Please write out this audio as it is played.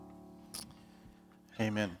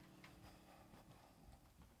Amen.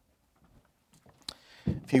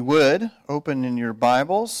 If you would, open in your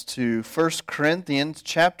Bibles to 1 Corinthians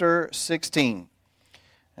chapter 16.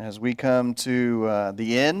 As we come to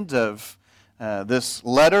the end of this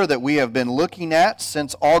letter that we have been looking at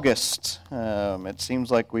since August. It seems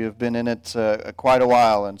like we have been in it quite a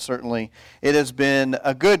while, and certainly it has been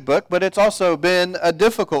a good book, but it's also been a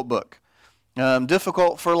difficult book.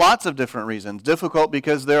 Difficult for lots of different reasons. Difficult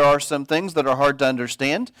because there are some things that are hard to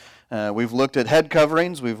understand. We've looked at head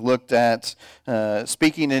coverings. We've looked at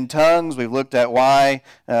speaking in tongues. We've looked at why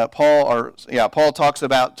Paul talks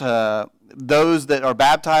about those that are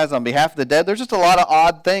baptized on behalf of the dead. There's just a lot of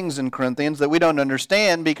odd things in Corinthians that we don't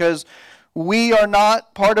understand because we are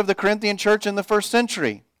not part of the Corinthian church in the first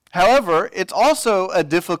century. However, it's also a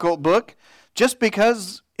difficult book just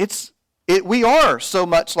because we are so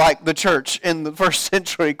much like the church in the first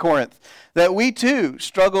century Corinth that we too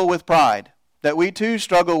struggle with pride, that we too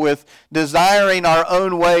struggle with desiring our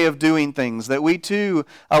own way of doing things, that we too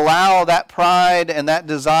allow that pride and that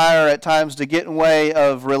desire at times to get in the way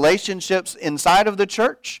of relationships inside of the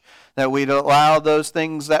church, that we allow those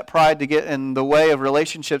things, that pride, to get in the way of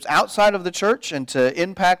relationships outside of the church and to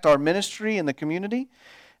impact our ministry in the community.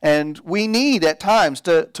 And we need at times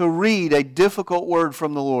to read a difficult word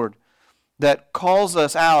from the Lord that calls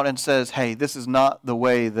us out and says, hey, this is not the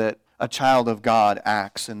way that a child of God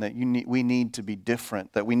acts, and that we need to be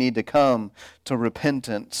different, that we need to come to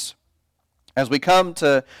repentance. As we come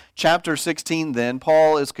to chapter 16 then,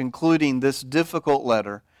 Paul is concluding this difficult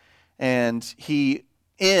letter, and he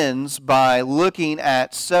ends by looking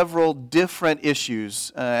at several different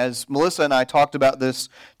issues. As Melissa and I talked about this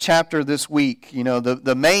chapter this week,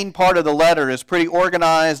 the main part of the letter is pretty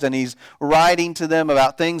organized, and he's writing to them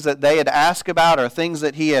about things that they had asked about or things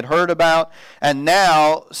that he had heard about. And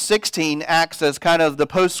now 16 acts as kind of the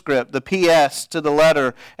postscript, the PS to the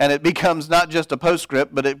letter, and it becomes not just a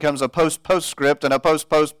postscript, but it becomes a postscript and a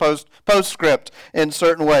postscript in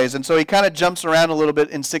certain ways. And so he kind of jumps around a little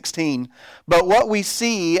bit in 16. But what we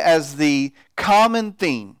see as the common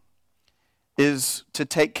theme is to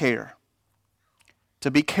take care,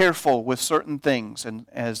 to be careful with certain things, and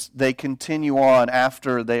as they continue on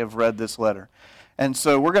after they have read this letter. And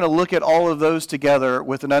so we're going to look at all of those together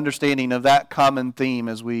with an understanding of that common theme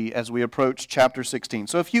as we approach chapter 16.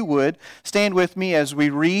 So if you would, stand with me as we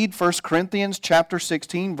read 1 Corinthians chapter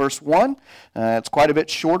 16, verse 1. It's quite a bit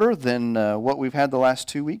shorter than what we've had the last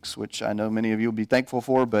 2 weeks, which I know many of you will be thankful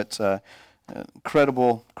for, but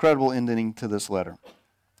incredible ending to this letter.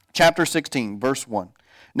 Chapter 16, verse 1.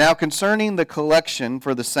 Now concerning the collection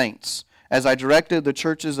for the saints, as I directed the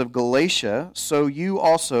churches of Galatia, so you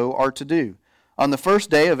also are to do. On the first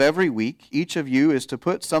day of every week, each of you is to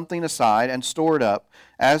put something aside and store it up,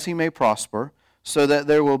 as he may prosper, so that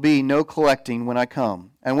there will be no collecting when I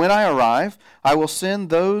come. And when I arrive, I will send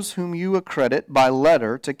those whom you accredit by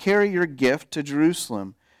letter to carry your gift to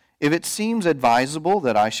Jerusalem. If it seems advisable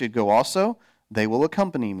that I should go also, they will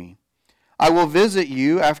accompany me. I will visit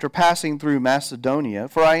you after passing through Macedonia,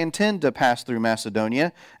 for I intend to pass through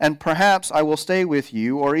Macedonia, and perhaps I will stay with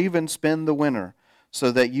you or even spend the winter,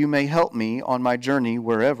 so that you may help me on my journey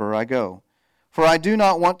wherever I go. For I do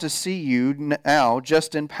not want to see you now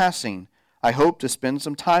just in passing. I hope to spend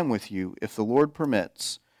some time with you, if the Lord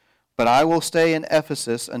permits. But I will stay in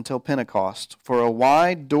Ephesus until Pentecost, for a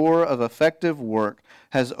wide door of effective work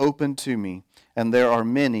has opened to me, and there are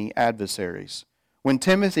many adversaries. When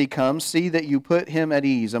Timothy comes, see that you put him at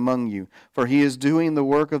ease among you, for he is doing the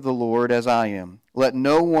work of the Lord as I am. Let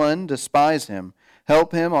no one despise him.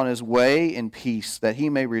 Help him on his way in peace, that he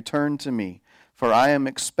may return to me, for I am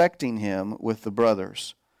expecting him with the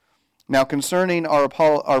brothers. Now concerning our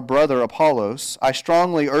brother Apollos, I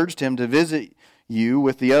strongly urged him to visit you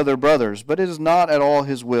with the other brothers, but it is not at all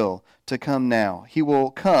his will to come now. He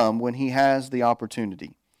will come when he has the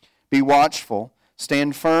opportunity. Be watchful,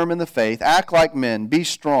 stand firm in the faith, act like men, be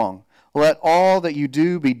strong. Let all that you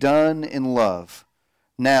do be done in love.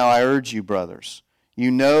 Now I urge you, brothers,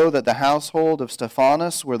 you know that the household of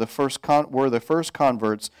Stephanas were the first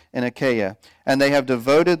converts in Achaia, and they have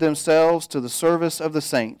devoted themselves to the service of the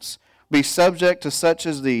saints. Be subject to such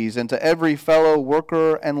as these, and to every fellow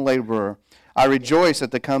worker and laborer. I rejoice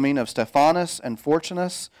at the coming of Stephanas and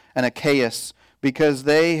Fortunus and Achaeus, because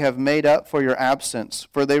they have made up for your absence,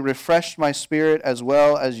 for they refreshed my spirit as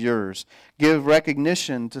well as yours. Give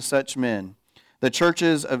recognition to such men. The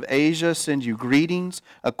churches of Asia send you greetings.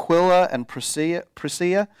 Aquila and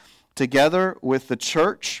Priscilla, together with the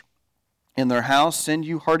church in their house, send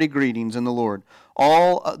you hearty greetings in the Lord.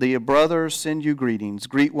 All the brothers send you greetings.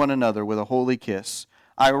 Greet one another with a holy kiss.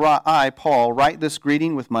 Paul, write this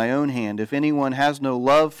greeting with my own hand. If anyone has no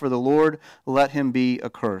love for the Lord, let him be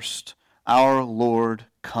accursed. Our Lord,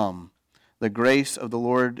 come. The grace of the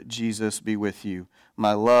Lord Jesus be with you.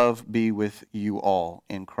 My love be with you all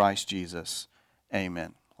in Christ Jesus.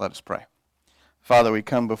 Amen. Let us pray. Father, we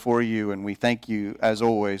come before you and we thank you, as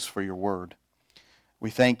always, for your word. We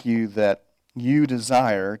thank you that you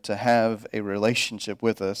desire to have a relationship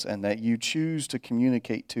with us and that you choose to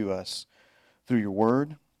communicate to us through your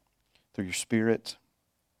word, through your Spirit,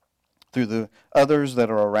 through the others that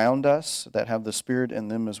are around us that have the Spirit in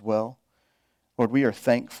them as well. Lord, we are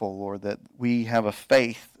thankful, Lord, that we have a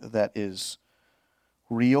faith that is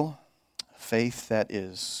real, a faith that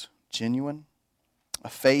is genuine, a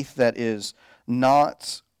faith that is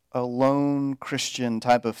not a lone Christian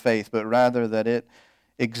type of faith, but rather that it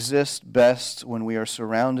exists best when we are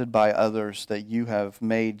surrounded by others that you have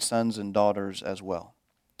made sons and daughters as well.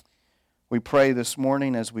 We pray this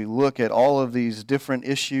morning as we look at all of these different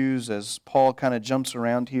issues, as Paul kind of jumps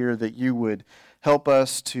around here, that you would help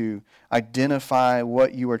us to identify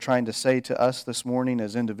what you are trying to say to us this morning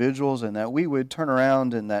as individuals, and that we would turn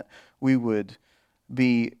around and that we would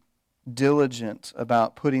be diligent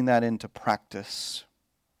about putting that into practice,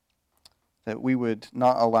 that we would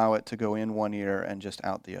not allow it to go in one ear and just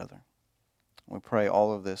out the other. We pray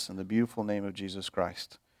all of this in the beautiful name of Jesus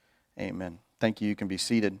Christ. Amen. Thank you. You can be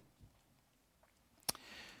seated.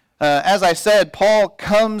 As I said, Paul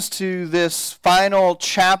comes to this final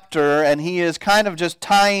chapter and he is kind of just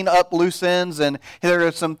tying up loose ends, and there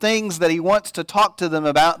are some things that he wants to talk to them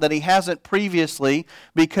about that he hasn't previously,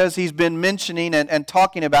 because he's been mentioning and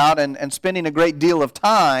talking about and spending a great deal of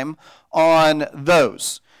time on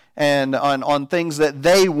those and on things that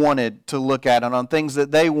they wanted to look at and on things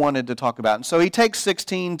that they wanted to talk about. And so he takes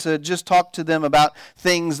 16 to just talk to them about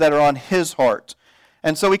things that are on his heart.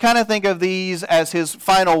 And so we kind of think of these as his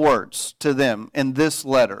final words to them in this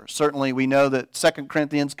letter. Certainly we know that 2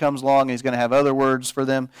 Corinthians comes along and he's going to have other words for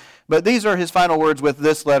them. But these are his final words with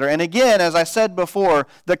this letter. And again, as I said before,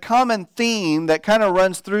 the common theme that kind of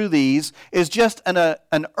runs through these is just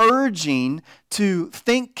an urging to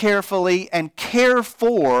think carefully and care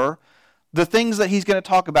for the things that he's going to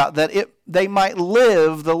talk about, that they might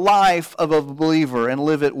live the life of a believer and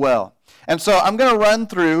live it well. And so I'm going to run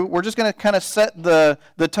through, we're just going to kind of set the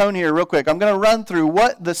tone here real quick. I'm going to run through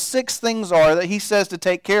what the 6 things are that he says to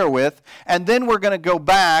take care with, and then we're going to go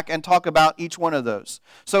back and talk about each one of those.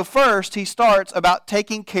 So first, he starts about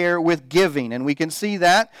taking care with giving, and we can see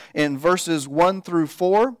that in verses 1 through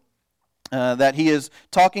 4. That he is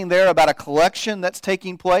talking there about a collection that's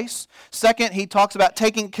taking place. Second, he talks about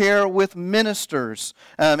taking care with ministers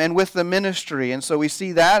and with the ministry. And so we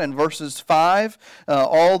see that in verses 5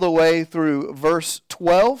 all the way through verse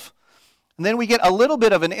 12. And then we get a little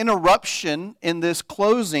bit of an interruption in this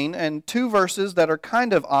closing and 2 verses that are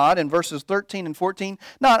kind of odd in verses 13 and 14.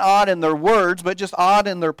 Not odd in their words, but just odd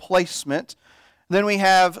in their placement. Then we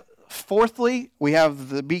have, fourthly, we have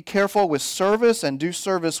the be careful with service and do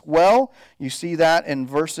service well. You see that in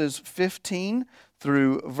verses 15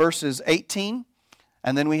 through verses 18.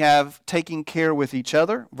 And then we have taking care with each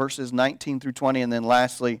other, verses 19 through 20. And then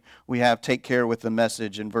lastly, we have take care with the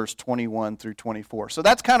message in verse 21 through 24. So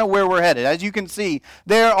that's kind of where we're headed. As you can see,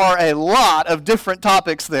 there are a lot of different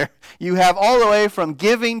topics there. You have all the way from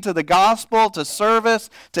giving to the gospel to service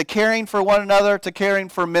to caring for one another to caring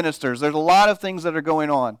for ministers. There's a lot of things that are going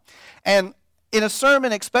on. And in a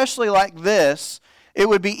sermon especially like this, it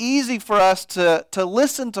would be easy for us to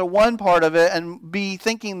listen to one part of it and be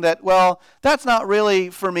thinking that, well, that's not really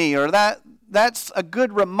for me, or that's a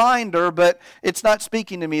good reminder, but it's not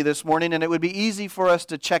speaking to me this morning, and it would be easy for us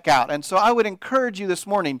to check out. And so I would encourage you this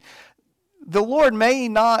morning, the Lord may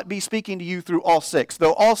not be speaking to you through all 6,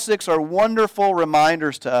 though all 6 are wonderful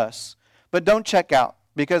reminders to us, but don't check out,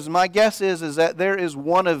 because my guess is that there is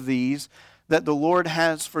one of these that the Lord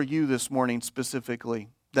has for you this morning specifically,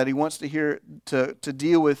 that he wants to hear, to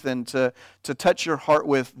deal with and to touch your heart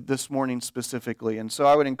with this morning specifically. And so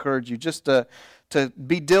I would encourage you just to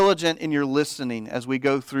be diligent in your listening as we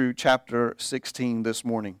go through chapter 16 this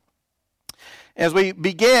morning. As we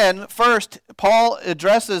begin, first, Paul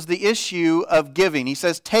addresses the issue of giving. He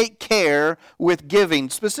says, take care with giving.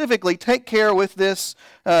 Specifically, take care with this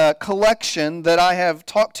collection that I have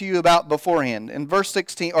talked to you about beforehand. In verse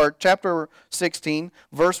 16, or chapter 16,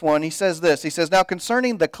 verse 1, he says this. He says, now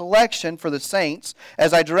concerning the collection for the saints,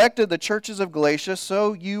 as I directed the churches of Galatia,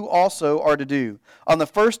 so you also are to do. On the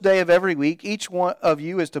first day of every week, each one of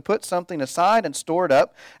you is to put something aside and store it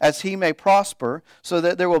up, as he may prosper, so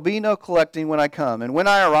that there will be no collecting when I come. And when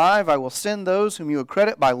I arrive, I will send those whom you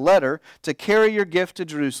accredit by letter to carry your gift to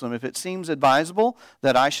Jerusalem. If it seems advisable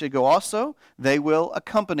that I should go also, they will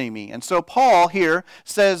accompany me. And so Paul here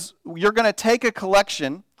says, you're going to take a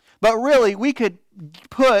collection, but really we could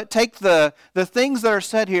take the things that are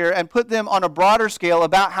said here and put them on a broader scale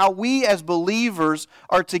about how we as believers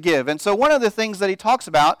are to give. And so one of the things that he talks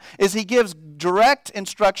about is he gives direct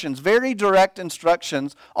instructions, very direct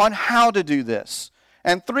instructions on how to do this.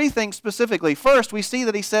 And three things specifically. First, we see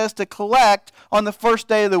that he says to collect on the first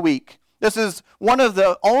day of the week. This is one of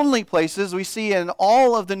the only places we see in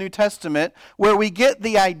all of the New Testament where we get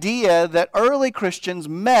the idea that early Christians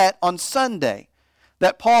met on Sunday,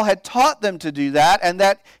 that Paul had taught them to do that, and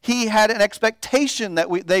that he had an expectation that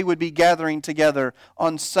they would be gathering together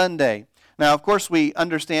on Sunday. Now, of course, we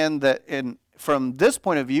understand that from this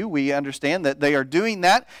point of view, we understand that they are doing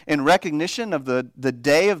that in recognition of the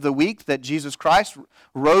day of the week that Jesus Christ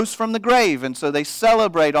rose from the grave. And so they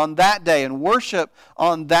celebrate on that day and worship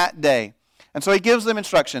on that day. And so he gives them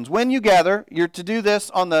instructions. When you gather, you're to do this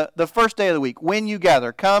on the first day of the week. When you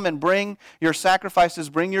gather, come and bring your sacrifices,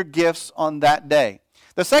 bring your gifts on that day.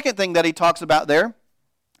 The second thing that he talks about there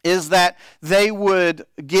is that they would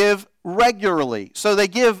give regularly. So they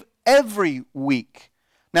give every week.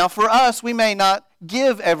 Now for us, we may not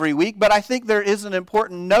give every week, but I think there is an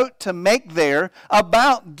important note to make there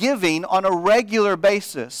about giving on a regular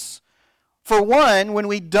basis. For one, when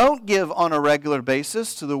we don't give on a regular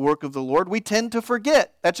basis to the work of the Lord, we tend to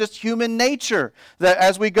forget. That's just human nature. That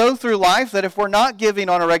as we go through life, that if we're not giving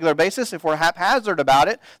on a regular basis, if we're haphazard about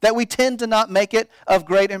it, that we tend to not make it of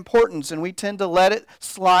great importance, and we tend to let it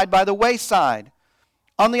slide by the wayside.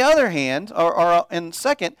 On the other hand, and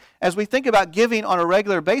second, as we think about giving on a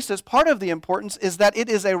regular basis, part of the importance is that it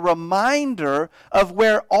is a reminder of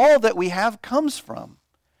where all that we have comes from.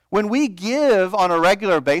 When we give on a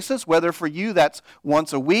regular basis, whether for you that's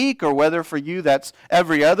once a week or whether for you that's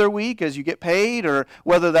every other week as you get paid or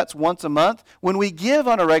whether that's once a month, when we give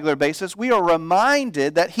on a regular basis, we are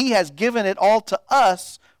reminded that He has given it all to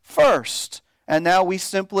us first. And now we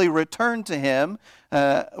simply return to Him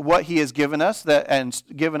what He has given us and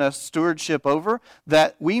given us stewardship over,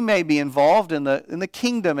 that we may be involved in the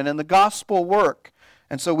kingdom and in the gospel work.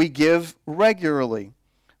 And so we give regularly.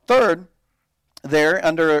 Third, there,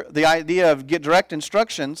 under the idea of get direct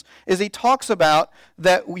instructions, is he talks about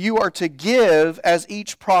that you are to give as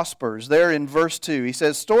each prospers. There in verse 2, he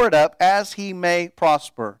says, store it up as he may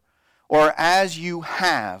prosper, or as you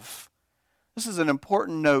have. This is an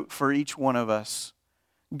important note for each one of us.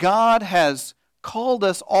 God has called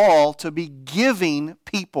us all to be giving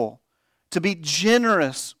people, to be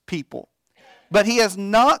generous people. But He has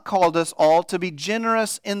not called us all to be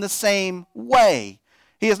generous in the same way.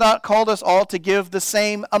 He has not called us all to give the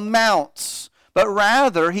same amounts, but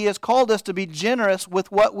rather He has called us to be generous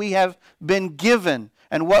with what we have been given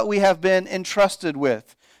and what we have been entrusted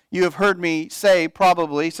with. You have heard me say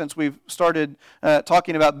probably since we've started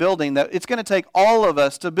talking about building that it's going to take all of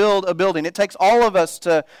us to build a building. It takes all of us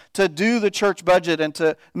to do the church budget and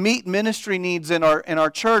to meet ministry needs in our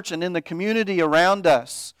church and in the community around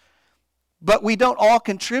us. But we don't all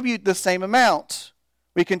contribute the same amount.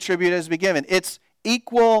 We contribute as we given. It's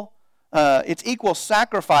equal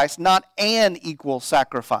sacrifice, not an equal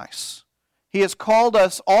sacrifice. He has called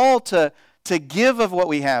us all to give of what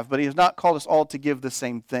we have, but He has not called us all to give the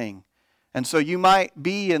same thing. And so you might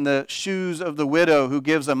be in the shoes of the widow who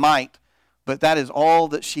gives a mite, but that is all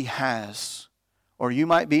that she has. Or you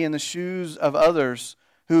might be in the shoes of others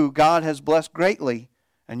who God has blessed greatly,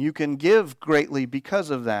 and you can give greatly because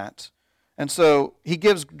of that. And so he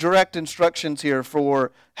gives direct instructions here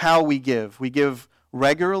for how we give. We give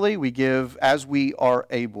regularly, we give as we are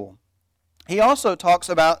able. He also talks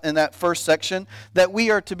about in that first section that we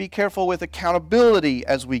are to be careful with accountability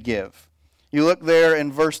as we give. You look there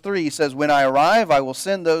in verse 3, he says, when I arrive, I will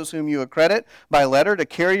send those whom you accredit by letter to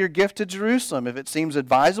carry your gift to Jerusalem. If it seems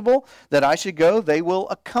advisable that I should go, they will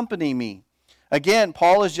accompany me. Again,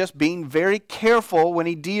 Paul is just being very careful when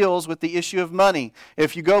he deals with the issue of money.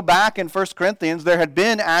 If you go back in 1 Corinthians, there had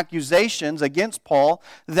been accusations against Paul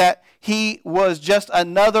that he was just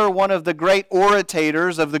another one of the great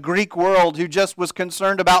orators of the Greek world who just was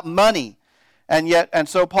concerned about money. And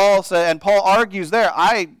so Paul said, and Paul argues there,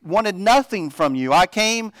 I wanted nothing from you. I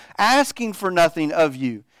came asking for nothing of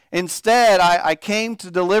you. Instead, I came to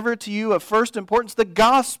deliver to you of first importance the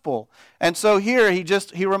gospel. And so here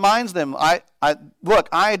he reminds them, look,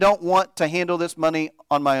 I don't want to handle this money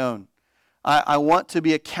on my own. I want to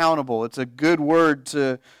be accountable. It's a good word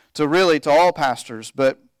to all pastors,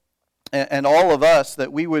 but and all of us,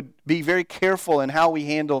 that we would be very careful in how we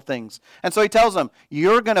handle things. And so he tells them,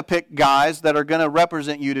 you're going to pick guys that are going to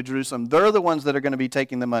represent you to Jerusalem. They're the ones that are going to be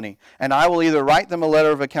taking the money. And I will either write them a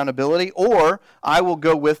letter of accountability, or I will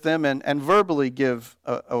go with them and verbally give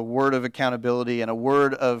a word of accountability and a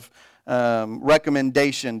word of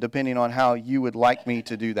recommendation, depending on how you would like me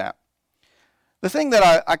to do that. The thing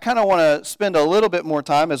that I kind of want to spend a little bit more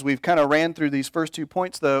time, as we've kind of ran through these first 2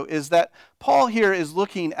 points, though, is that Paul here is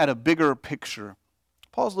looking at a bigger picture.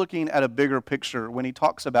 Paul's looking at a bigger picture when he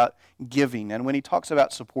talks about giving and when he talks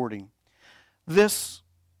about supporting. This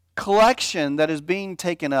collection that is being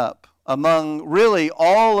taken up among really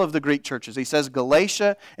all of the Greek churches. He says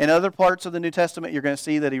Galatia. In other parts of the New Testament, you're going to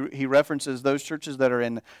see that he references those churches that are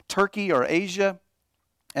in Turkey or Asia.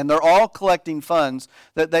 And they're all collecting funds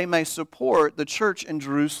that they may support the church in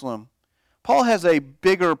Jerusalem. Paul has a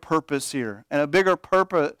bigger purpose here and a bigger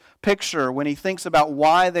picture when he thinks about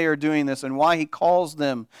why they are doing this and why he calls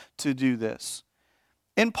them to do this.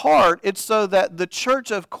 In part, it's so that the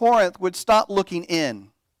church of Corinth would stop looking in.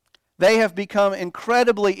 They have become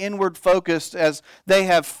incredibly inward focused as they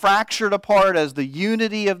have fractured apart, as the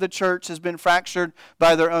unity of the church has been fractured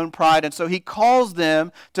by their own pride. And so he calls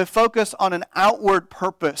them to focus on an outward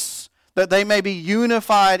purpose, that they may be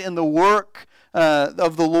unified in the work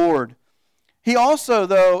of the Lord. He also,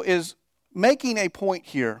 though, is making a point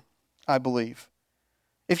here, I believe.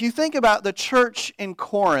 If you think about the church in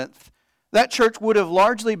Corinth, that church would have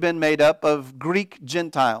largely been made up of Greek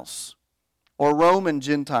Gentiles or Roman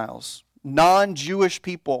Gentiles, non-Jewish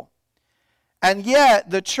people. And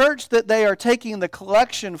yet, the church that they are taking the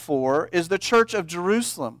collection for is the church of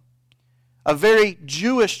Jerusalem, a very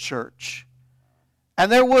Jewish church.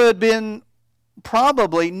 And there would have been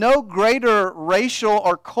probably no greater racial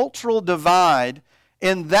or cultural divide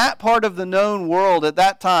in that part of the known world at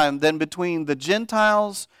that time than between the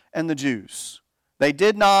Gentiles and the Jews. They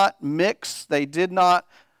did not mix, they did not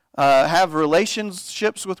have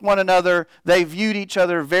relationships with one another. They viewed each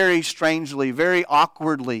other very strangely, very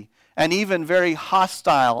awkwardly, and even very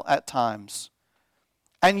hostile at times.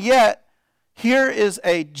 And yet, here is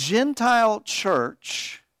a Gentile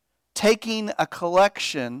church taking a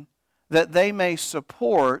collection that they may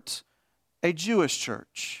support a Jewish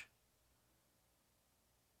church.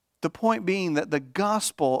 The point being that the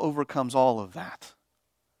gospel overcomes all of that.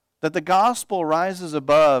 That the gospel rises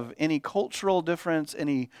above any cultural difference,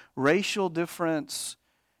 any racial difference,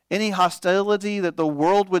 any hostility that the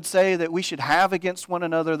world would say that we should have against one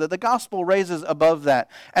another, that the gospel raises above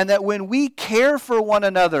that. And that when we care for one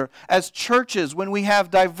another as churches, when we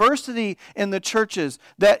have diversity in the churches,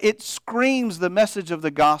 that it screams the message of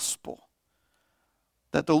the gospel.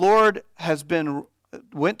 That the Lord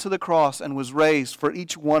went to the cross and was raised for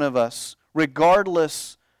each one of us,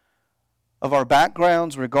 regardless of our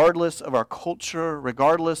backgrounds, regardless of our culture,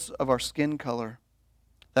 regardless of our skin color,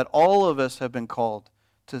 that all of us have been called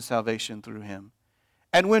to salvation through Him.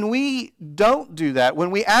 And when we don't do that, when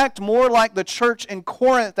we act more like the church in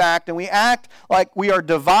Corinth act, and we act like we are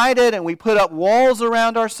divided and we put up walls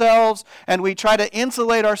around ourselves and we try to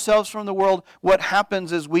insulate ourselves from the world, what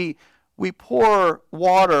happens is we pour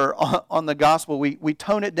water on the gospel. We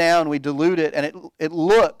tone it down, we dilute it, and it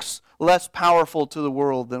looks less powerful to the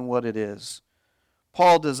world than what it is.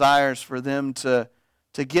 Paul desires for them to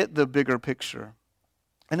get the bigger picture.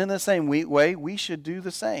 And in the same way, we should do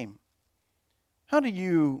the same. How do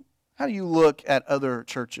you look at other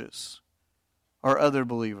churches or other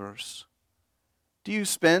believers? Do you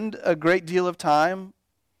spend a great deal of time,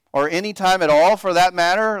 or any time at all for that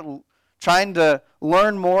matter, trying to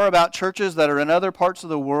learn more about churches that are in other parts of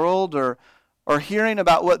the world, or hearing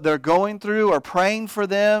about what they're going through, or praying for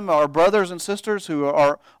them, our brothers and sisters who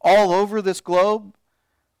are all over this globe?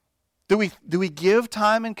 Do we give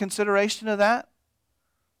time and consideration to that?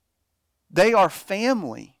 They are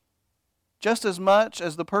family. Just as much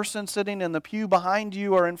as the person sitting in the pew behind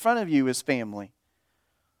you or in front of you is family.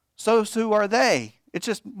 So too are they. It's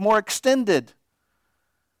just more extended.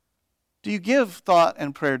 Do you give thought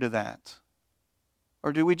and prayer to that?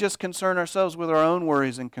 Or do we just concern ourselves with our own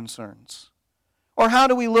worries and concerns? Or how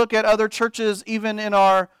do we look at other churches even in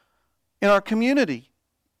our community?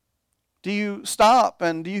 Do you stop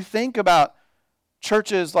and do you think about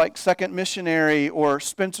churches like Second Missionary or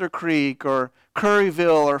Spencer Creek or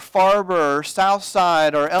Curryville or Farber or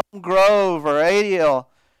Southside or Elm Grove or Adiel?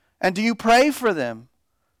 And do you pray for them?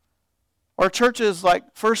 Or churches like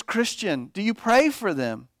First Christian, do you pray for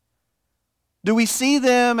them? Do we see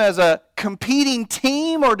them as a competing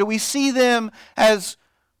team, or do we see them as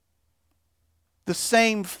the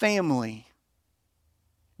same family?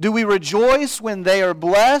 Do we rejoice when they are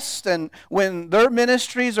blessed and when their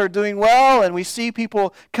ministries are doing well and we see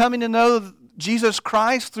people coming to know Jesus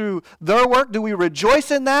Christ through their work? Do we rejoice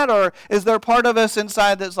in that, or is there part of us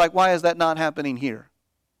inside that's like, why is that not happening here?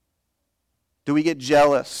 Do we get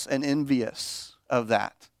jealous and envious of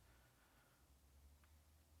that?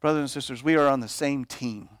 Brothers and sisters, we are on the same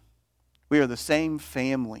team. We are the same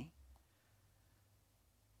family.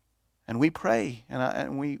 And we pray,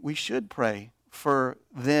 and we should pray for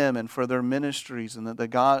them and for their ministries, and that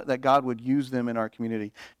God would use them in our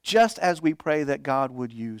community, just as we pray that God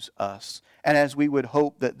would use us, and as we would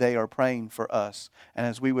hope that they are praying for us, and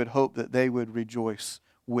as we would hope that they would rejoice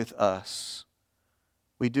with us.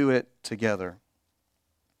 We do it together.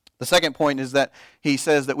 The second point is that he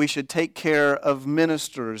says that we should take care of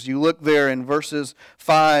ministers. You look there in verses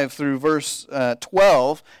 5 through verse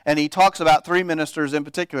 12, and he talks about three ministers in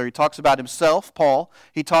particular. He talks about himself, Paul.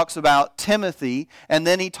 He talks about Timothy, and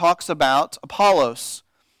then he talks about Apollos.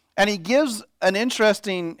 And he gives an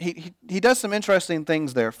interesting, he does some interesting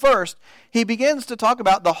things there. First, he begins to talk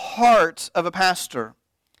about the heart of a pastor.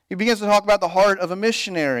 He begins to talk about the heart of a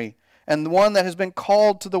missionary and the one that has been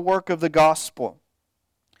called to the work of the gospel.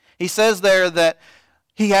 He says there that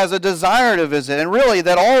he has a desire to visit, and really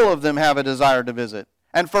that all of them have a desire to visit.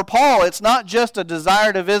 And for Paul, it's not just a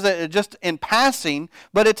desire to visit just in passing,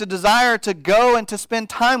 but it's a desire to go and to spend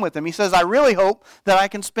time with them. He says, I really hope that I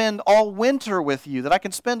can spend all winter with you, that I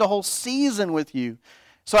can spend a whole season with you,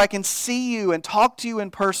 so I can see you and talk to you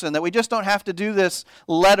in person, that we just don't have to do this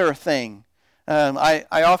letter thing.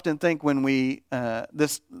 I often think when the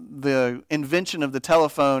invention of the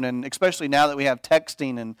telephone, and especially now that we have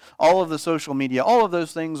texting and all of the social media, all of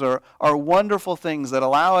those things are wonderful things that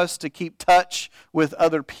allow us to keep touch with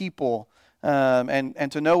other people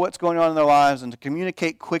and to know what's going on in their lives and to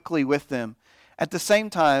communicate quickly with them. At the same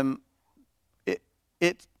time,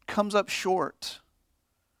 it comes up short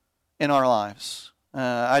in our lives.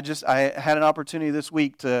 I had an opportunity this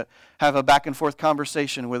week to have a back and forth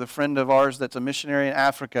conversation with a friend of ours that's a missionary in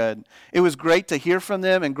Africa. And it was great to hear from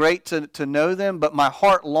them and great to know them, but my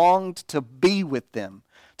heart longed to be with them,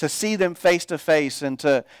 to see them face to face and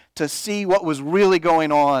to see what was really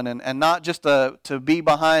going on, and not just to be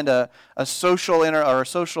behind a social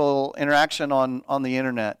interaction on the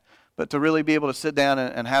internet, but to really be able to sit down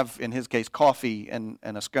and have, in his case, coffee and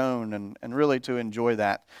a scone and really to enjoy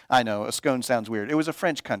that. I know, a scone sounds weird. It was a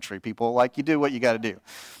French country, people. Like, you do what you got to do.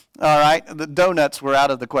 All right? The donuts were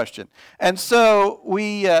out of the question. And so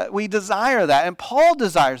we desire that, and Paul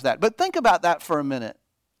desires that. But think about that for a minute.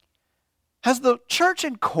 Has the church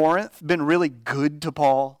in Corinth been really good to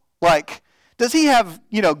Paul? Like, does he have,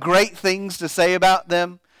 great things to say about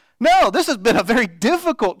them? No, this has been a very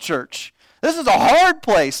difficult church. This is a hard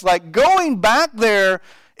place. Like, going back there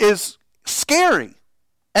is scary.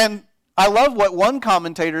 And I love what one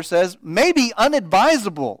commentator says, maybe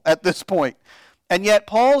unadvisable at this point. And yet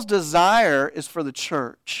Paul's desire is for the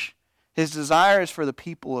church. His desire is for the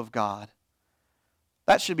people of God.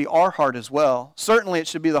 That should be our heart as well. Certainly it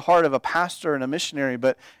should be the heart of a pastor and a missionary,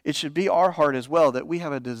 but it should be our heart as well, that we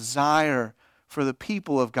have a desire for the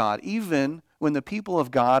people of God, even when the people of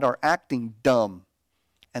God are acting dumb.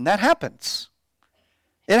 And that happens.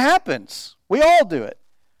 It happens. We all do it.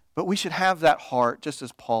 But we should have that heart just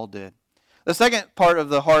as Paul did. The second part of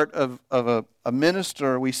the heart of a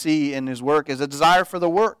minister we see in his work is a desire for the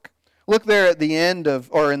work. Look there at the end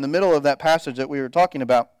or in the middle of that passage that we were talking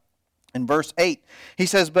about. In verse 8, he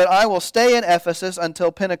says, "But I will stay in Ephesus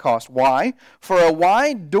until Pentecost." Why? "For a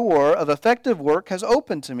wide door of effective work has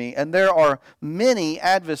opened to me, and there are many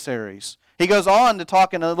adversaries." He goes on to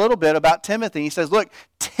talk in a little bit about Timothy. He says, look,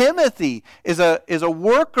 Timothy is a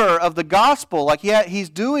worker of the gospel. Like he's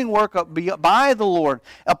doing work by the Lord.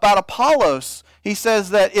 About Apollos, he says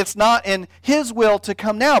that it's not in his will to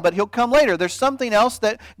come now, but he'll come later. There's something else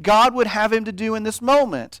that God would have him to do in this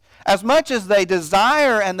moment. As much as they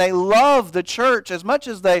desire and they love the church, as much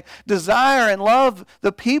as they desire and love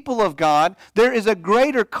the people of God, there is a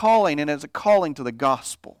greater calling, and it's a calling to the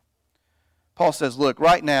gospel. Paul says, look,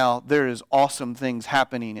 right now there is awesome things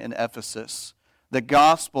happening in Ephesus. The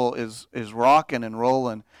gospel is rocking and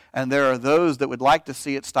rolling, and there are those that would like to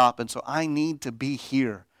see it stop, and so I need to be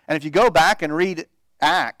here. And if you go back and read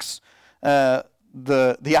Acts,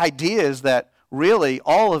 the idea is that really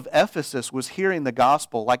all of Ephesus was hearing the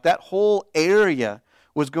gospel. Like that whole area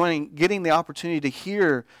was getting the opportunity to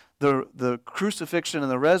hear the crucifixion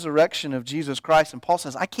and the resurrection of Jesus Christ. And Paul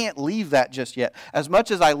says, I can't leave that just yet. As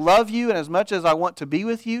much as I love you and as much as I want to be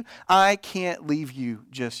with you, I can't leave you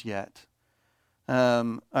just yet.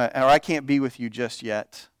 Or I can't be with you just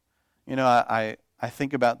yet. I I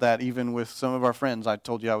think about that even with some of our friends. I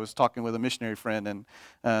told you I was talking with a missionary friend,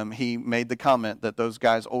 and he made the comment that those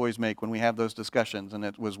guys always make when we have those discussions, and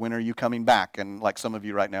it was, when are you coming back? And like some of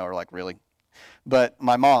you right now are like, really? But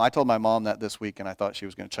I told my mom that this week, and I thought she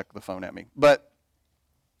was going to check the phone at me. But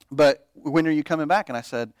when are you coming back? And I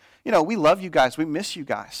said, we love you guys. We miss you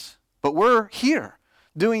guys. But we're here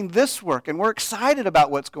doing this work, and we're excited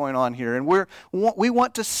about what's going on here. And we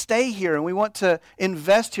want to stay here, and we want to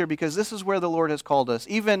invest here because this is where the Lord has called us.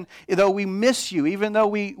 Even though we miss you, even though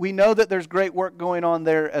we know that there's great work going on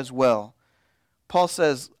there as well. Paul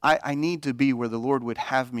says, I need to be where the Lord would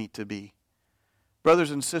have me to be.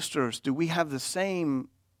 Brothers and sisters, do we have the same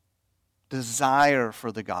desire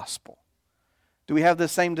for the gospel? Do we have the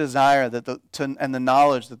same desire and the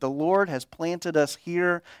knowledge that the Lord has planted us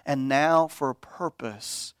here and now for a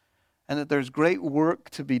purpose, and that there's great work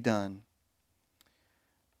to be done?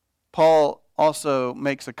 Paul also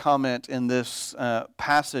makes a comment in this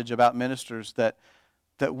passage about ministers that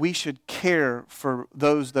we should care for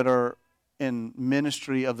those that are in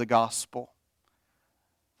ministry of the gospel.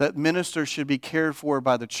 That ministers should be cared for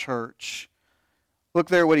by the church. Look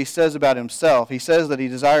there what he says about himself. He says that he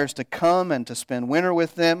desires to come and to spend winter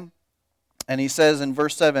with them. And he says in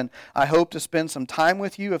verse 7, I hope to spend some time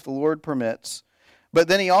with you if the Lord permits. But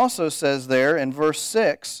then he also says there in verse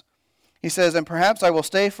 6, he says, and perhaps I will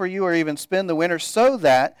stay for you or even spend the winter so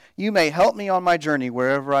that you may help me on my journey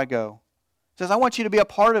wherever I go. He says, I want you to be a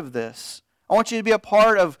part of this. I want you to be a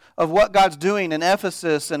part of what God's doing in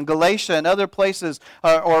Ephesus and Galatia and other places,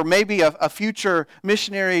 or maybe a future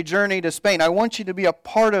missionary journey to Spain. I want you to be a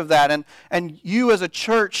part of that, and you as a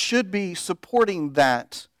church should be supporting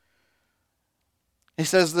that. He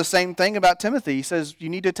says the same thing about Timothy. He says you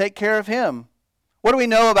need to take care of him. What do we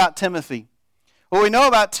know about Timothy? What we know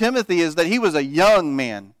about Timothy is that he was a young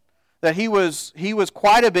man, that he was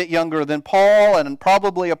quite a bit younger than Paul and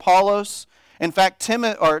probably Apollos. In fact,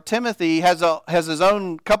 Timothy has his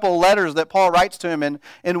own couple letters that Paul writes to him. And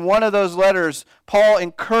in one of those letters, Paul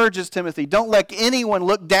encourages Timothy, don't let anyone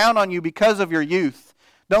look down on you because of your youth.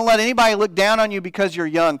 Don't let anybody look down on you because you're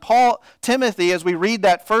young. Timothy, as we read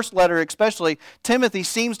that first letter especially, Timothy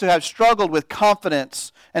seems to have struggled with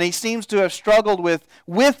confidence. And he seems to have struggled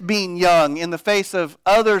with being young in the face of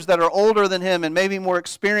others that are older than him and maybe more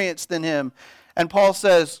experienced than him. And Paul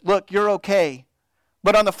says, look, you're okay.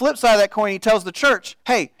 But on the flip side of that coin, he tells the church,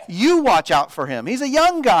 hey, you watch out for him. He's a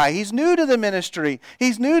young guy. He's new to the ministry.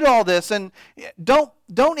 He's new to all this. And don't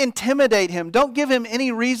intimidate him. Don't give him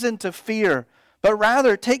any reason to fear. But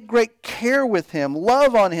rather, take great care with him.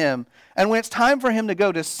 Love on him. And when it's time for him to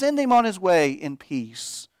go, to send him on his way in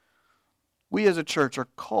peace. We as a church are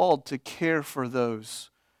called to care for those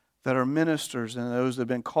that are ministers and those that have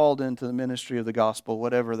been called into the ministry of the gospel,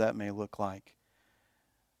 whatever that may look like.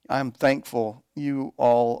 I'm thankful you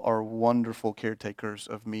all are wonderful caretakers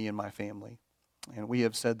of me and my family. And we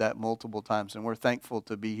have said that multiple times, and we're thankful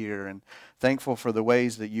to be here and thankful for the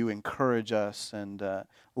ways that you encourage us and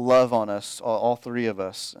love on us, all three of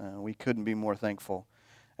us. We couldn't be more thankful.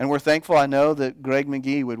 And we're thankful, I know, that Greg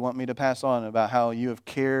McGee would want me to pass on about how you have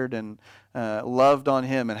cared and loved on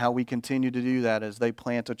him and how we continue to do that as they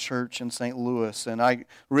plant a church in St. Louis. And I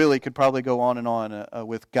really could probably go on and on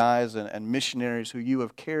with guys and missionaries who you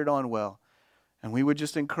have cared on well. And we would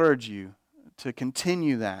just encourage you to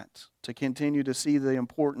continue that, to continue to see the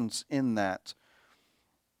importance in that.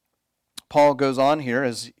 Paul goes on here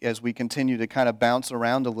as we continue to kind of bounce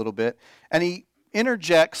around a little bit, and he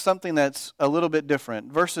interjects something that's a little bit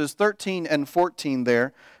different. Verses 13 and 14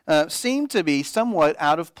 there seem to be somewhat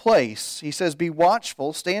out of place. He says, be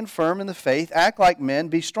watchful, stand firm in the faith, act like men,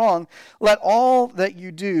 be strong. Let all that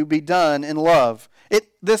you do be done in love.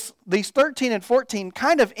 These 13 and 14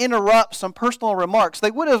 kind of interrupt some personal remarks.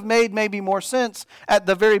 They would have made maybe more sense at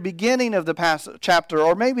the very beginning of the chapter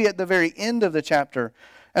or maybe at the very end of the chapter.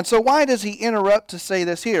 And so why does he interrupt to say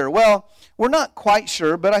this here? Well, we're not quite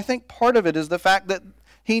sure, but I think part of it is the fact that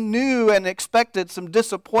he knew and expected some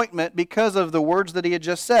disappointment because of the words that he had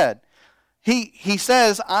just said. He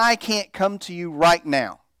says, I can't come to you right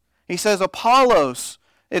now. He says, Apollos,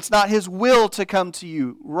 it's not his will to come to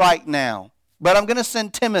you right now, but I'm going to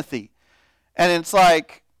send Timothy. And it's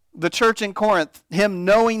like the church in Corinth, him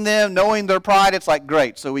knowing them, knowing their pride, it's like,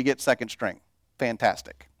 great, so we get second string.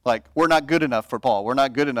 Fantastic. Like, we're not good enough for Paul. We're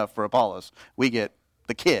not good enough for Apollos. We get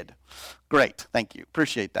the kid. Great. Thank you.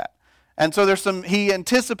 Appreciate that. And so he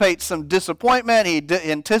anticipates some disappointment. He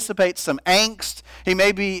anticipates some angst. He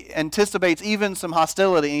maybe anticipates even some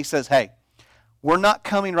hostility. And he says, hey, we're not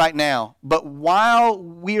coming right now. But while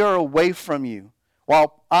we are away from you,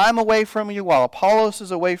 while I'm away from you, while Apollos is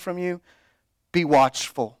away from you, be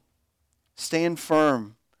watchful. stand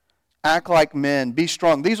firm, act like men, be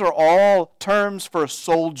strong. These are all terms for a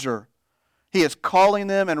soldier. He is calling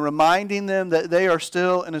them and reminding them that they are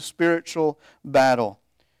still in a spiritual battle.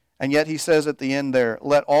 And yet he says at the end there,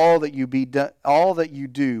 let all that you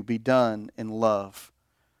do be done in love.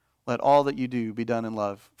 Let all that you do be done in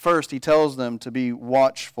love. First, he tells them to be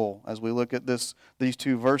watchful. As we look at these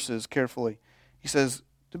two verses carefully, he says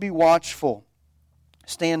to be watchful,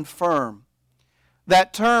 stand firm.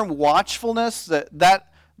 That term watchfulness,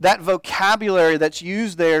 that vocabulary that's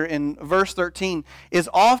used there in verse 13 is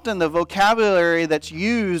often the vocabulary that's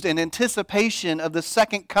used in anticipation of the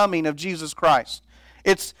second coming of Jesus Christ.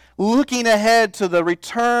 It's looking ahead to the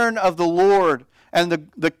return of the Lord and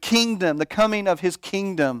the kingdom, the coming of His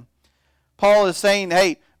kingdom. Paul is saying,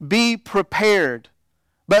 hey, be prepared.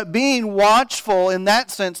 But being watchful in that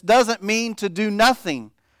sense doesn't mean to do nothing.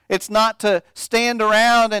 It's not to stand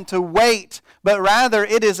around and to wait, but rather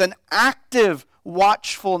it is an active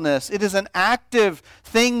watchfulness. It is an active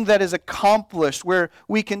thing that is accomplished where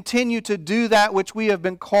we continue to do that which we have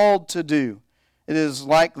been called to do. It is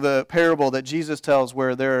like the parable that Jesus tells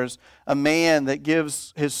where there's a man that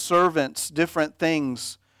gives his servants different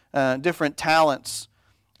things, different talents,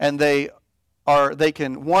 and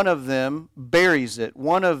one of them buries it.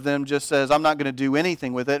 One of them just says, I'm not going to do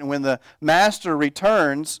anything with it. And when the master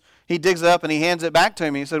returns, he digs it up and he hands it back to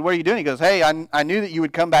him. He said, what are you doing? He goes, hey, I knew that you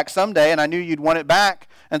would come back someday and I knew you'd want it back.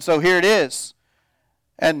 And so here it is.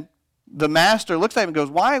 And the master looks at him and goes,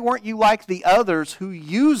 why weren't you like the others who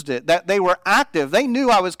used it? That they were active. They knew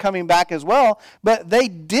I was coming back as well, but they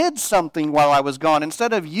did something while I was gone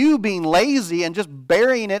instead of you being lazy and just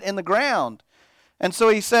burying it in the ground. And so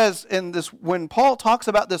he says when Paul talks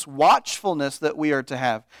about this watchfulness that we are to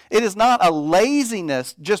have, it is not a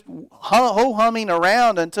laziness just ho-humming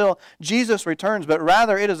around until Jesus returns, but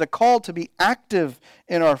rather it is a call to be active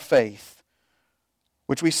in our faith,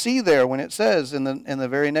 which we see there when it says in the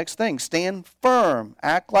very next thing, stand firm,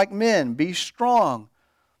 act like men, be strong.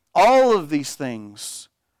 All of these things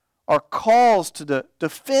are calls to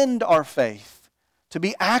defend our faith, to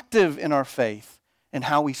be active in our faith, in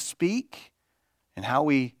how we speak, and how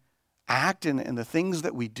we act in the things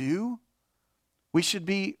that we do. We should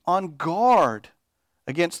be on guard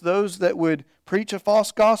against those that would preach a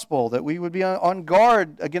false gospel, that we would be on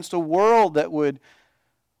guard against a world that would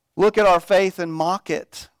look at our faith and mock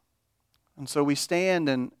it. And so we stand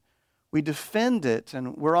and we defend it,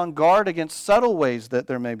 and we're on guard against subtle ways that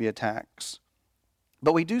there may be attacks.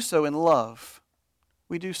 But we do so in love.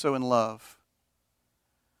 We do so in love.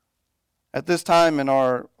 At this time in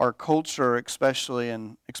our culture, especially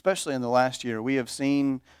in the last year, we have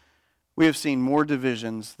seen more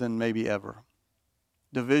divisions than maybe ever.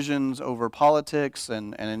 Divisions over politics,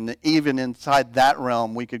 and even inside that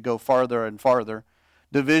realm, we could go farther and farther.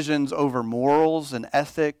 Divisions over morals and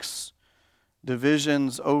ethics.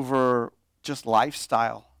 Divisions over just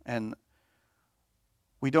lifestyle. And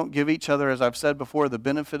we don't give each other, as I've said before, the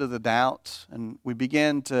benefit of the doubt. And we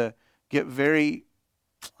begin to get very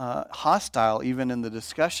hostile even in the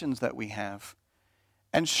discussions that we have.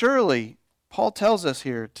 And surely, Paul tells us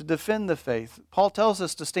here to defend the faith. Paul tells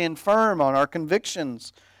us to stand firm on our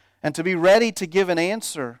convictions and to be ready to give an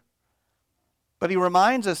answer. But he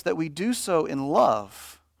reminds us that we do so in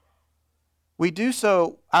love. We do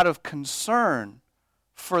so out of concern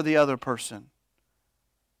for the other person.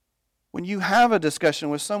 When you have a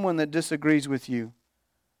discussion with someone that disagrees with you,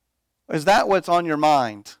 is that what's on your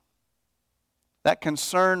mind? That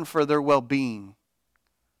concern for their well-being?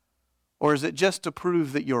 Or is it just to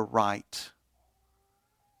prove that you're right?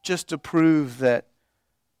 Just to prove that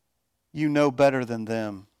you know better than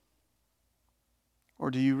them? Or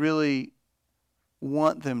do you really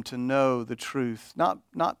want them to know the truth?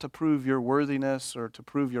 Not to prove your worthiness or to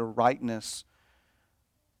prove your rightness,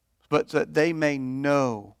 but that they may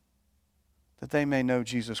know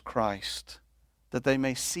Jesus Christ, that they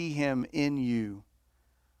may see Him in you.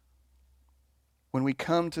 When we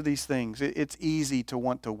come to these things, it's easy to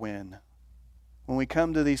want to win. When we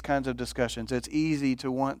come to these kinds of discussions, it's easy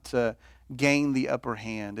to want to gain the upper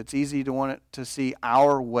hand. It's easy to want it to see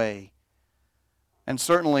our way. And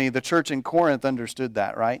certainly the church in Corinth understood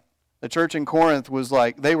that, right? The church in Corinth was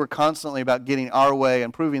like, they were constantly about getting our way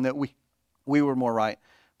and proving that we were more right.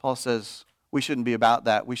 Paul says we shouldn't be about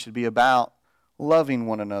that. We should be about loving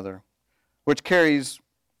one another, which carries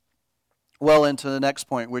well into the next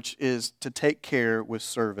point, which is to take care with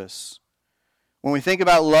service. When we think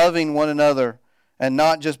about loving one another and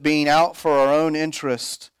not just being out for our own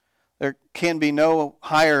interest, there can be no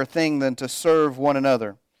higher thing than to serve one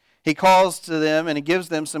another. he calls to them and he gives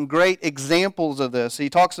them some great examples of this. He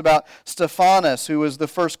talks about Stephanas, who was the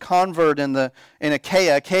first convert in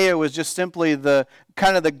Achaia. Achaia was just simply the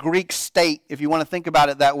kind of the Greek state, if you want to think about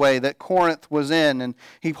it that way, that Corinth was in. And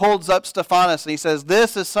he holds up Stephanas and he says,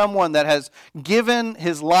 this is someone that has given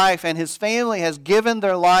his life, and his family has given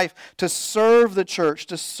their life to serve the church,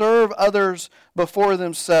 to serve others before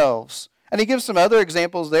themselves. And he gives some other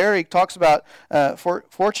examples there. He talks about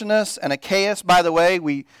Fortunus and Achaeus. By the way,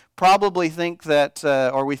 we probably think that,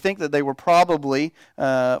 we think that they were probably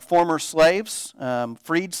former slaves,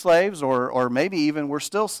 freed slaves, or maybe even were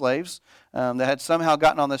still slaves that had somehow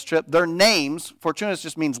gotten on this trip. Their names, Fortunus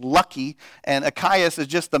just means lucky, and Achaeus is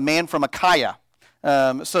just the man from Achaia.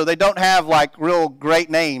 So they don't have like real great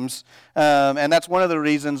names, and that's one of the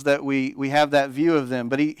reasons that we have that view of them.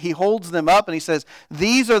 But he holds them up and he says,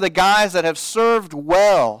 these are the guys that have served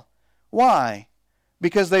well. Why?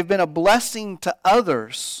 Because they've been a blessing to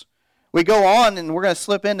others. We go on, and we're going to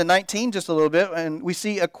slip into 19 just a little bit, and we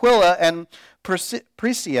see Aquila and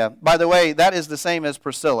Priscilla. By the way, that is the same as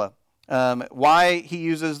Priscilla. Why he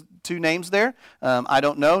uses two names there, I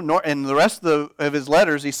don't know. In the rest of his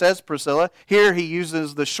letters, he says Priscilla. Here he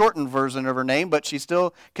uses the shortened version of her name, but she's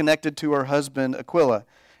still connected to her husband Aquila.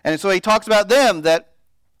 And so he talks about them, that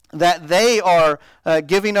they are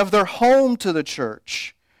giving of their home to the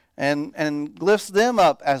church, and lifts them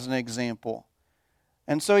up as an example.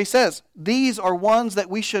 And so he says, these are ones that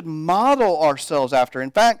we should model ourselves after.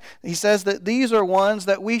 In fact, he says that these are ones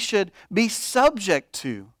that we should be subject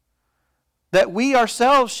to. That we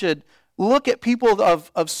ourselves should look at people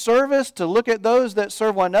of service, to look at those that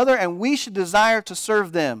serve one another, and we should desire to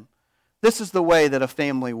serve them. This is the way that a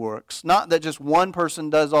family works. Not that just one person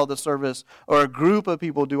does all the service or a group of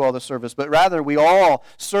people do all the service, but rather we all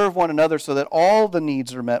serve one another so that all the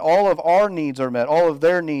needs are met, all of our needs are met, all of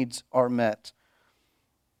their needs are met.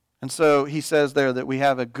 And so he says there that we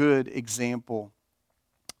have a good example.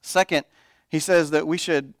 Second, he says that we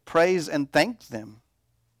should praise and thank them.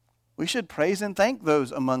 We should praise and thank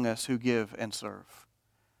those among us who give and serve.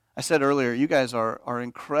 I said earlier, you guys are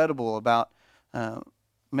incredible about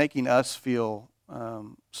making us feel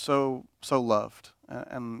so loved,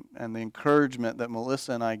 and the encouragement that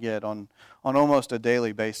Melissa and I get on almost a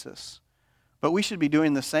daily basis. But we should be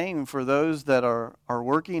doing the same for those that are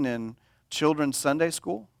working in children's Sunday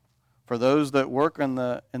school, for those that work in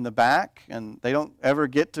the back and they don't ever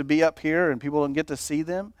get to be up here and people don't get to see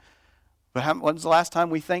them. But when's the last time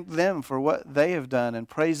we thanked them for what they have done and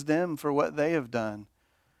praised them for what they have done?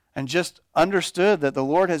 And just understood that the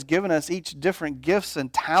Lord has given us each different gifts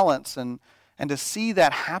and talents, and to see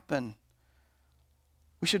that happen.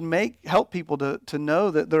 We should help people to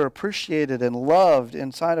know that they're appreciated and loved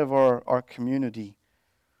inside of our community.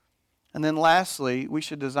 And then lastly, we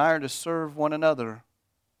should desire to serve one another.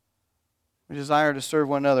 We desire to serve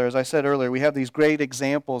one another. As I said earlier, we have these great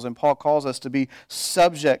examples, and Paul calls us to be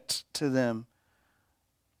subject to them.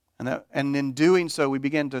 And in doing so, we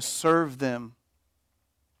begin to serve them.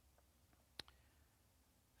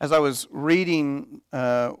 As I was reading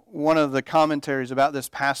one of the commentaries about this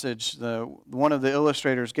passage, one of the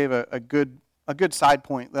illustrators gave a good side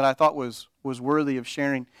point that I thought was worthy of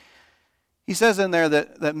sharing. He says in there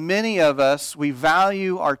that many of us, we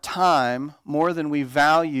value our time more than we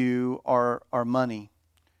value our money.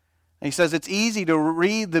 And he says it's easy to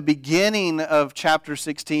read the beginning of chapter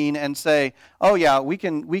 16 and say, oh yeah, we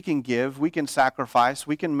can give, we can sacrifice,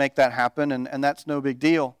 we can make that happen, and that's no big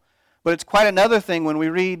deal. But it's quite another thing when we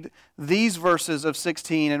read these verses of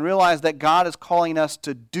 16 and realize that God is calling us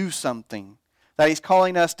to do something, that He's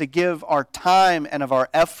calling us to give our time and of our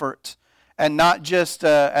effort, and not just,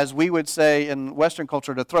 as we would say in Western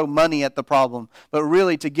culture, to throw money at the problem, but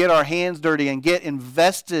really to get our hands dirty and get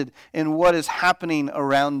invested in what is happening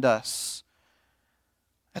around us.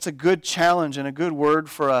 That's a good challenge and a good word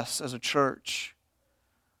for us as a church.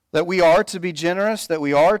 That we are to be generous, that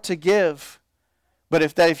we are to give. But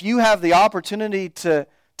if you have the opportunity to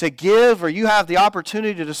give, or you have the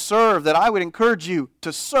opportunity to serve, that I would encourage you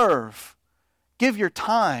to serve. Give your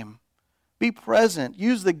time. Be present.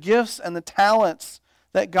 Use the gifts and the talents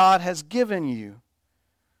that God has given you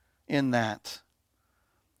in that.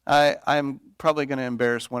 I'm probably going to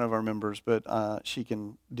embarrass one of our members, but she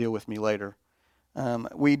can deal with me later.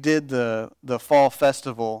 We did the fall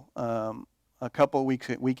festival a couple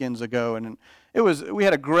weekends ago, and we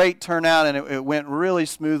had a great turnout, and it went really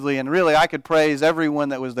smoothly, and really I could praise everyone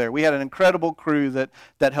that was there. We had an incredible crew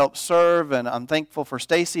that helped serve, and I'm thankful for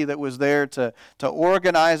Stacy that was there to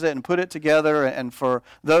organize it and put it together, and for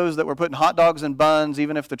those that were putting hot dogs and buns,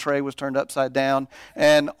 even if the tray was turned upside down,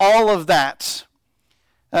 and all of that.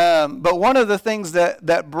 But one of the things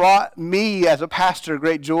that brought me as a pastor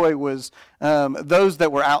great joy was those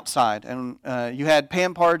that were outside. And you had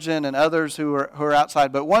Pam Pargin and others who were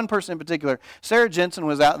outside. But one person in particular, Sarah Jensen,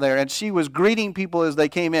 was out there, and she was greeting people as they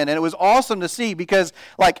came in. And it was awesome to see because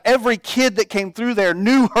like every kid that came through there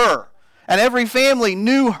knew her. And every family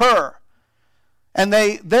knew her. And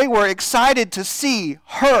they were excited to see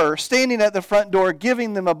her standing at the front door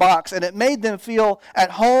giving them a box. And it made them feel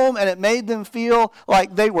at home, and it made them feel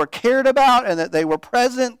like they were cared about and that they were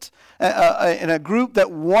present in a group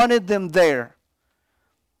that wanted them there.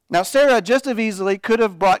 Now, Sarah just as easily could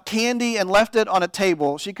have brought candy and left it on a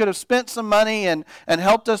table. She could have spent some money and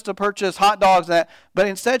helped us to purchase hot dogs, but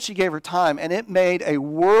instead she gave her time. And it made a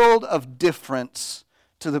world of difference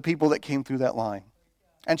to the people that came through that line.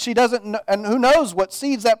 And she doesn't know, and who knows what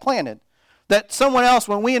seeds that planted. That someone else,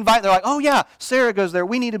 when we invite, they're like, oh yeah, Sarah goes there.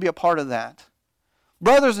 We need to be a part of that.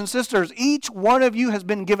 Brothers and sisters, each one of you has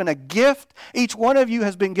been given a gift. Each one of you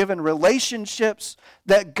has been given relationships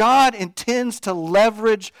that God intends to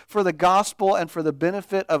leverage for the gospel and for the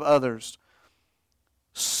benefit of others.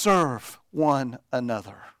 Serve one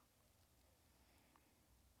another.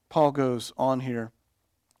 Paul goes on here.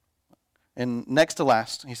 And next to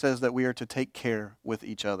last, he says that we are to take care with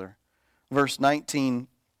each other. Verse 19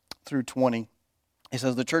 through 20, he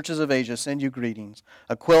says, the churches of Asia send you greetings.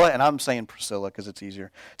 Aquila, and I'm saying Priscilla because it's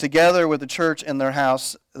easier, together with the church in their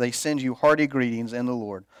house, they send you hearty greetings in the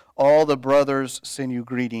Lord. All the brothers send you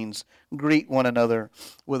greetings. Greet one another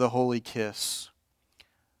with a holy kiss.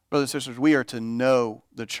 Brothers and sisters, we are to know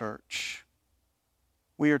the church.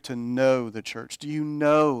 We are to know the church. Do you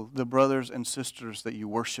know the brothers and sisters that you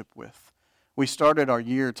worship with? We started our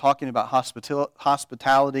year talking about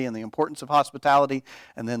hospitality and the importance of hospitality,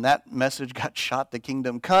 and then that message got shot to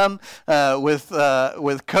kingdom come with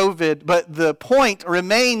COVID. But the point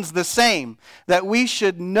remains the same, that we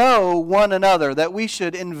should know one another, that we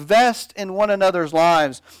should invest in one another's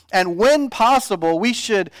lives, and when possible, we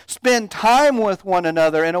should spend time with one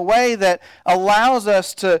another in a way that allows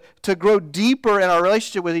us to grow deeper in our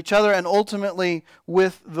relationship with each other and ultimately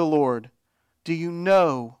with the Lord. Do you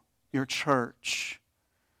know your church?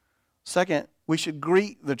 Second, we should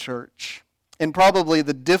greet the church. In probably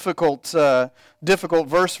the difficult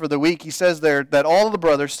verse for the week, he says there that all the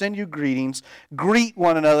brothers send you greetings. Greet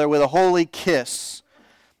one another with a holy kiss.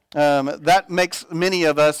 That makes many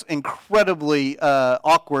of us incredibly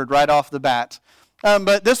awkward right off the bat.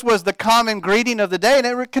 But this was the common greeting of the day, and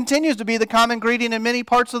it continues to be the common greeting in many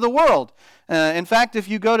parts of the world. In fact, if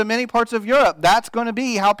you go to many parts of Europe, that's going to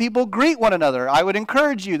be how people greet one another. I would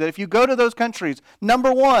encourage you that if you go to those countries,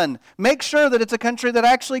 number one, make sure that it's a country that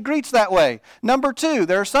actually greets that way. Number two,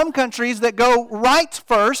 there are some countries that go right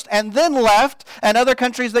first and then left, and other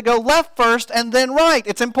countries that go left first and then right.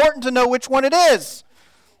 It's important to know which one it is.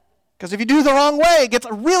 Because if you do the wrong way, it gets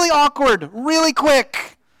really awkward, really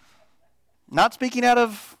quick. Not speaking out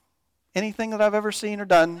of anything that I've ever seen or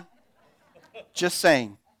done. Just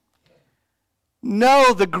saying.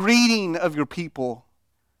 Know the greeting of your people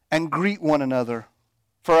and greet one another.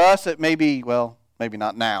 For us, it may be, well, maybe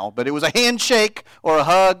not now, but it was a handshake or a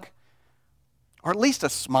hug or at least a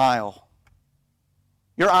smile.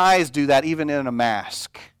 Your eyes do that even in a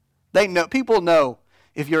mask. They know, people know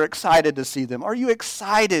if you're excited to see them. Are you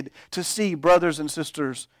excited to see brothers and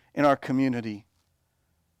sisters in our community?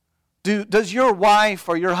 Does your wife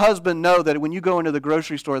or your husband know that when you go into the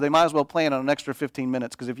grocery store, they might as well plan on an extra 15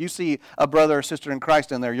 minutes? Because if you see a brother or sister in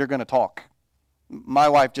Christ in there, you're going to talk. My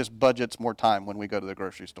wife just budgets more time when we go to the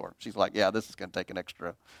grocery store. She's like, yeah, this is going to take an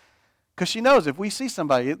extra. Because she knows if we see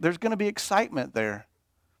somebody, there's going to be excitement there.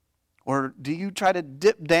 Or do you try to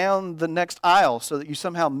dip down the next aisle so that you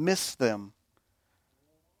somehow miss them?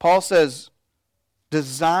 Paul says,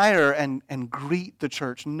 desire and greet the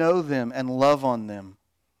church, know them and love on them.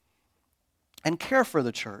 And care for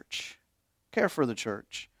the church. Care for the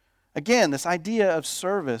church. Again, this idea of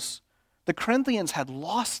service, the Corinthians had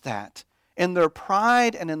lost that. In their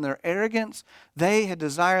pride and in their arrogance, they had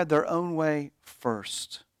desired their own way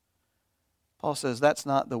first. Paul says that's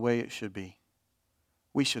not the way it should be.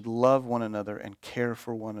 We should love one another and care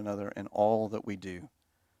for one another in all that we do.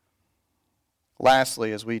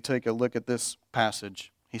 Lastly, as we take a look at this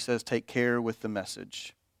passage, he says, take care with the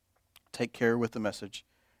message. Take care with the message.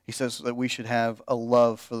 He says that we should have a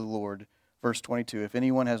love for the Lord. Verse 22, if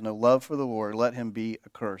anyone has no love for the Lord, let him be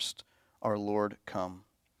accursed. Our Lord come.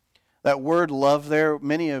 That word love there,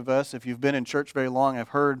 many of us, if you've been in church very long, have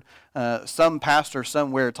heard some pastor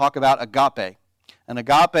somewhere talk about agape. And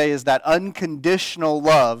agape is that unconditional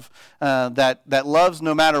love that loves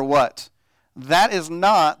no matter what. That is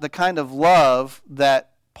not the kind of love that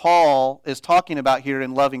Paul is talking about here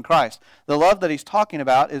in loving Christ. The love that he's talking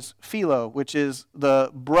about is philo, which is the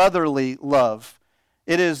brotherly love.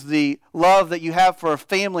 It is the love that you have for a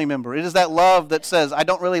family member. It is that love that says, I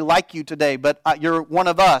don't really like you today, but you're one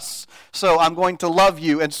of us, so I'm going to love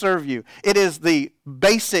you and serve you. It is the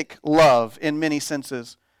basic love in many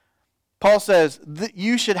senses. Paul says that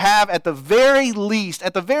you should have at the very least,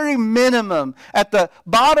 at the very minimum, at the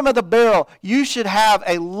bottom of the barrel, you should have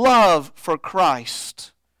a love for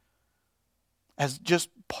Christ as just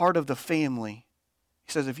part of the family.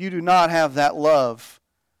 He says if you do not have that love,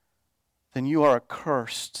 then you are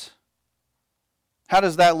accursed. How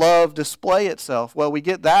does that love display itself? Well, we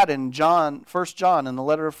get that in 1 John, in the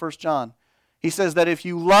letter of 1 John. He says that if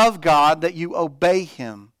you love God, that you obey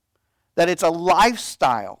Him, that it's a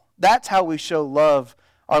lifestyle. That's how we show love,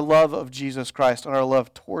 our love of Jesus Christ and our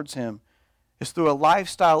love towards Him, is through a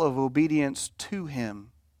lifestyle of obedience to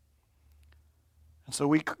Him. And so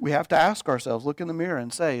we have to ask ourselves, look in the mirror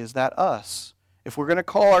and say, is that us? If we're going to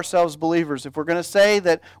call ourselves believers, if we're going to say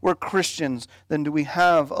that we're Christians, then do we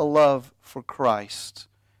have a love for Christ?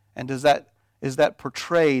 And is that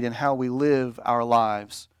portrayed in how we live our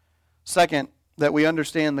lives? Second, that we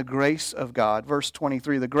understand the grace of God. Verse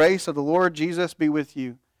 23, the grace of the Lord Jesus be with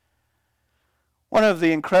you. One of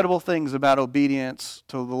the incredible things about obedience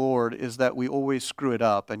to the Lord is that we always screw it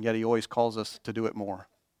up, and yet He always calls us to do it more.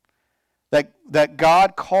 That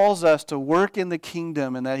God calls us to work in the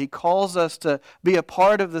kingdom, and that He calls us to be a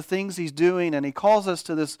part of the things He's doing, and He calls us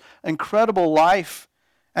to this incredible life,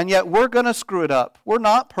 and yet we're going to screw it up. We're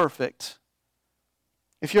not perfect.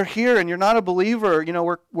 If you're here and you're not a believer,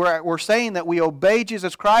 we're saying that we obey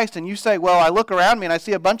Jesus Christ, and you say, well, I look around me and I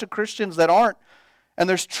see a bunch of Christians that aren't, and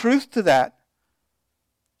there's truth to that.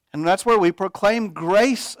 And that's where we proclaim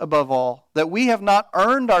grace above all, that we have not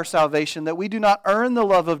earned our salvation, that we do not earn the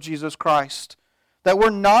love of Jesus Christ, that we're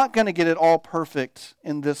not going to get it all perfect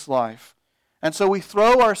in this life. And so we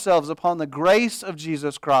throw ourselves upon the grace of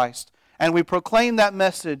Jesus Christ, and we proclaim that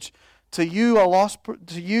message to you,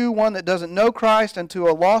 one that doesn't know Christ, and to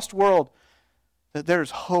a lost world, that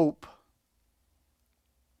there's hope.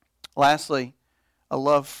 Lastly, a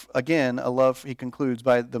love, he concludes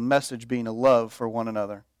by the message being a love for one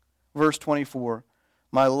another. Verse 24,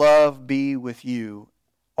 my love be with you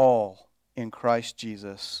all in Christ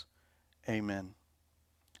Jesus. Amen.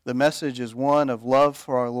 The message is one of love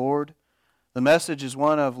for our Lord. The message is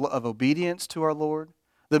one of obedience to our Lord.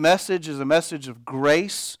 The message is a message of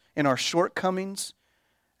grace in our shortcomings.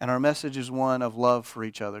 And our message is one of love for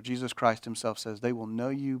each other. Jesus Christ Himself says, they will know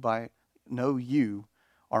you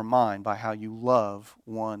are mine by how you love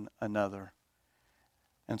one another.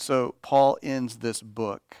 And so Paul ends this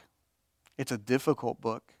book. It's a difficult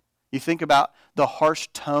book. You think about the harsh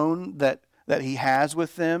tone that he has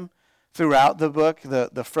with them throughout the book,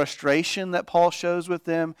 the frustration that Paul shows with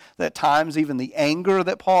them, at times even the anger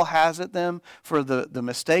that Paul has at them for the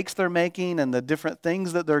mistakes they're making and the different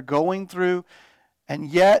things that they're going through. And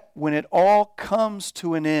yet, when it all comes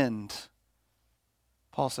to an end,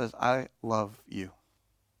 Paul says, I love you.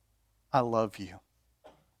 I love you.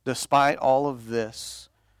 Despite all of this,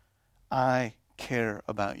 I care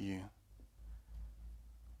about you.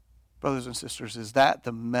 Brothers and sisters, is that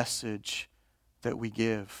the message that we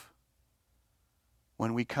give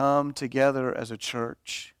when we come together as a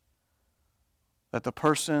church? That the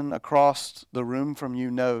person across the room from you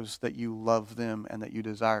knows that you love them and that you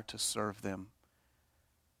desire to serve them.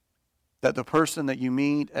 That the person that you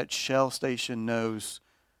meet at Shell Station knows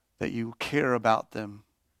that you care about them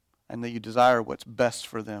and that you desire what's best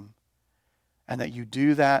for them. And that you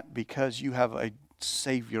do that because you have a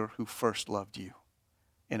Savior who first loved you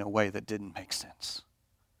in a way that didn't make sense.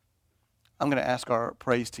 I'm going to ask our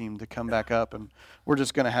praise team to come back up, and we're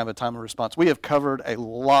just going to have a time of response. We have covered a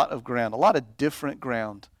lot of ground, a lot of different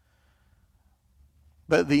ground.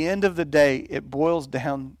 But at the end of the day, it boils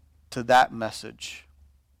down to that message.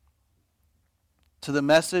 To the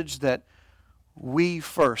message that we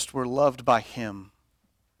first were loved by Him.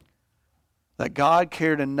 That God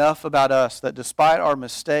cared enough about us that despite our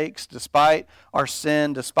mistakes, despite our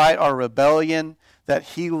sin, despite our rebellion, that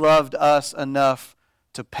He loved us enough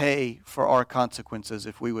to pay for our consequences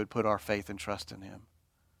if we would put our faith and trust in Him.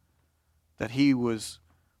 That He was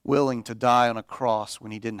willing to die on a cross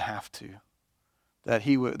when He didn't have to.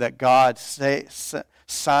 That God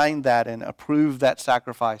signed that and approved that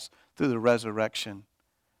sacrifice through the resurrection.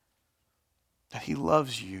 That He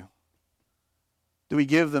loves you. Do we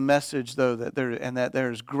give the message, though, that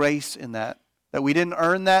there's grace in that we didn't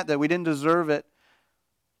earn that we didn't deserve it,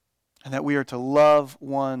 and that we are to love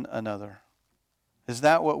one another? Is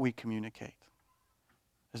that what we communicate?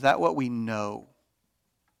 Is that what we know?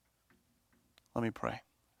 Let me pray.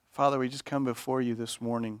 Father, we just come before you this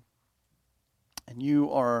morning, and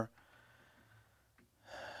you are,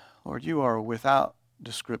 Lord, you are without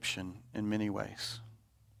description in many ways.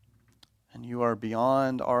 And you are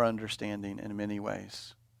beyond our understanding in many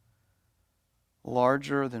ways.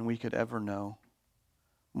 Larger than we could ever know.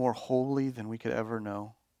 More holy than we could ever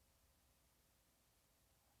know.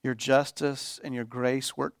 Your justice and your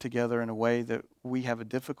grace work together in a way that we have a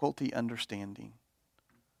difficulty understanding.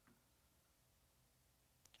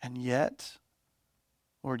 And yet,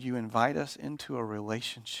 Lord, you invite us into a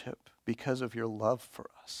relationship because of your love for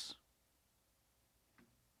us.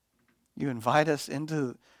 You invite us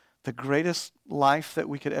into the greatest life that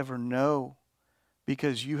we could ever know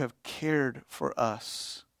because you have cared for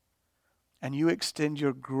us. And you extend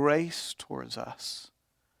your grace towards us.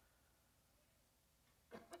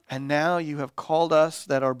 And now you have called us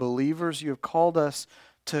that are believers, you have called us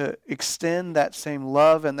to extend that same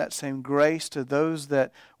love and that same grace to those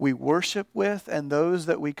that we worship with and those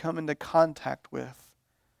that we come into contact with.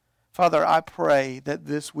 Father, I pray that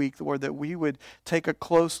this week, Lord, that we would take a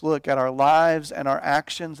close look at our lives and our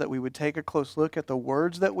actions, that we would take a close look at the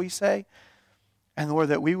words that we say, and Lord,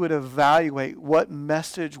 that we would evaluate what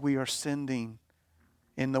message we are sending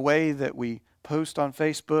in the way that we post on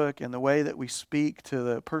Facebook, in the way that we speak to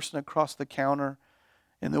the person across the counter,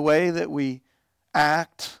 in the way that we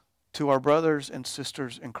act to our brothers and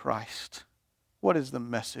sisters in Christ. What is the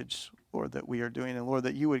message, Lord, that we are doing? And Lord,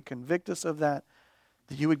 that you would convict us of that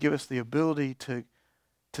you would give us the ability to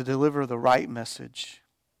deliver the right message,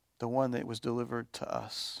 the one that was delivered to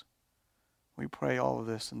us. We pray all of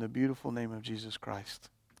this in the beautiful name of Jesus Christ.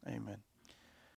 Amen.